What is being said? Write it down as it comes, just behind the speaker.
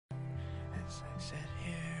as I sit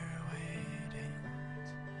here waiting.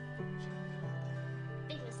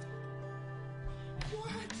 Big mistake.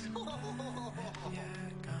 What? If you're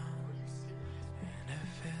gone, and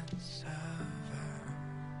if it's over.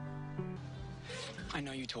 I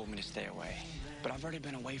know you told me to stay away, but I've already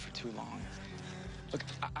been away for too long. Look,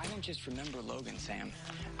 I don't just remember Logan, Sam.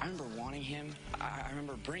 I remember wanting him. I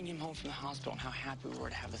remember bringing him home from the hospital and how happy we were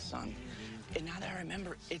to have a son. And now that I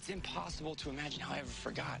remember, it's impossible to imagine how I ever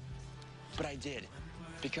forgot. But I did,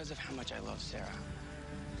 because of how much I love Sarah.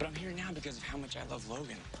 But I'm here now because of how much I love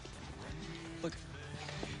Logan. Look,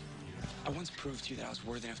 I once proved to you that I was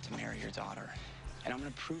worthy enough to marry your daughter. And I'm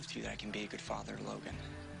going to prove to you that I can be a good father to Logan.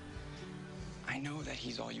 I know that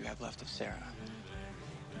he's all you have left of Sarah.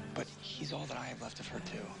 But he's all that I have left of her,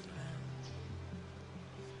 too.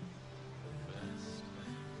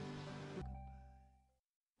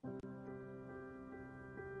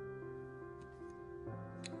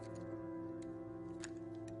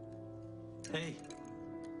 Hey.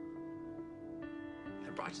 I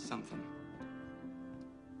brought you something.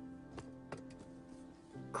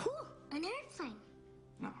 Cool, an airplane.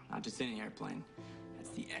 No, not just any airplane. That's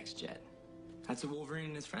the X-Jet. That's what Wolverine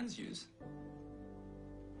and his friends use.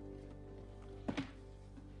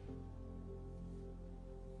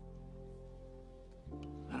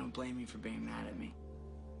 I don't blame you for being mad at me.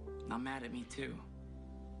 I'm mad at me, too.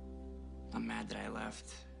 I'm mad that I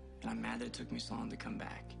left, and I'm mad that it took me so long to come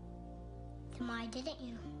back. Then why didn't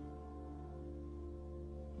you?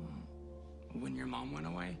 When your mom went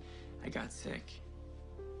away, I got sick.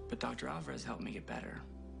 But Dr. Alvarez helped me get better,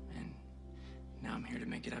 and now I'm here to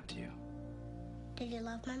make it up to you. Did you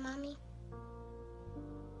love my mommy?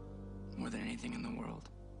 More than anything in the world.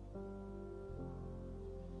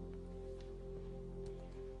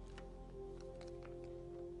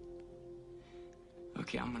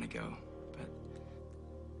 Okay, I'm gonna go, but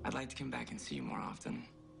I'd like to come back and see you more often.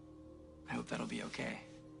 I hope that'll be okay.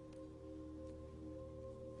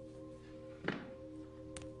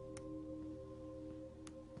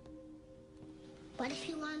 What if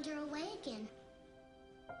you wander away again?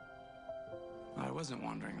 Well, I wasn't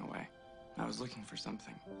wandering away. I was looking for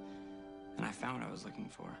something. And I found what I was looking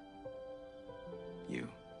for. You.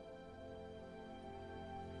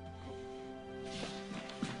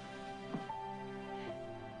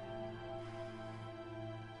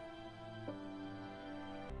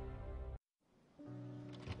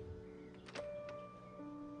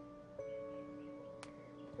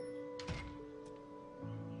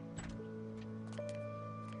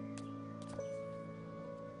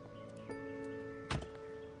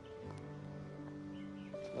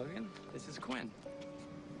 Logan, this is Quinn.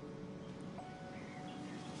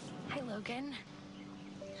 Hi, Logan.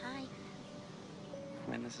 Hi.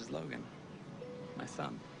 And this is Logan, my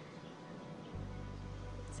son.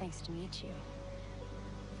 It's nice to meet you.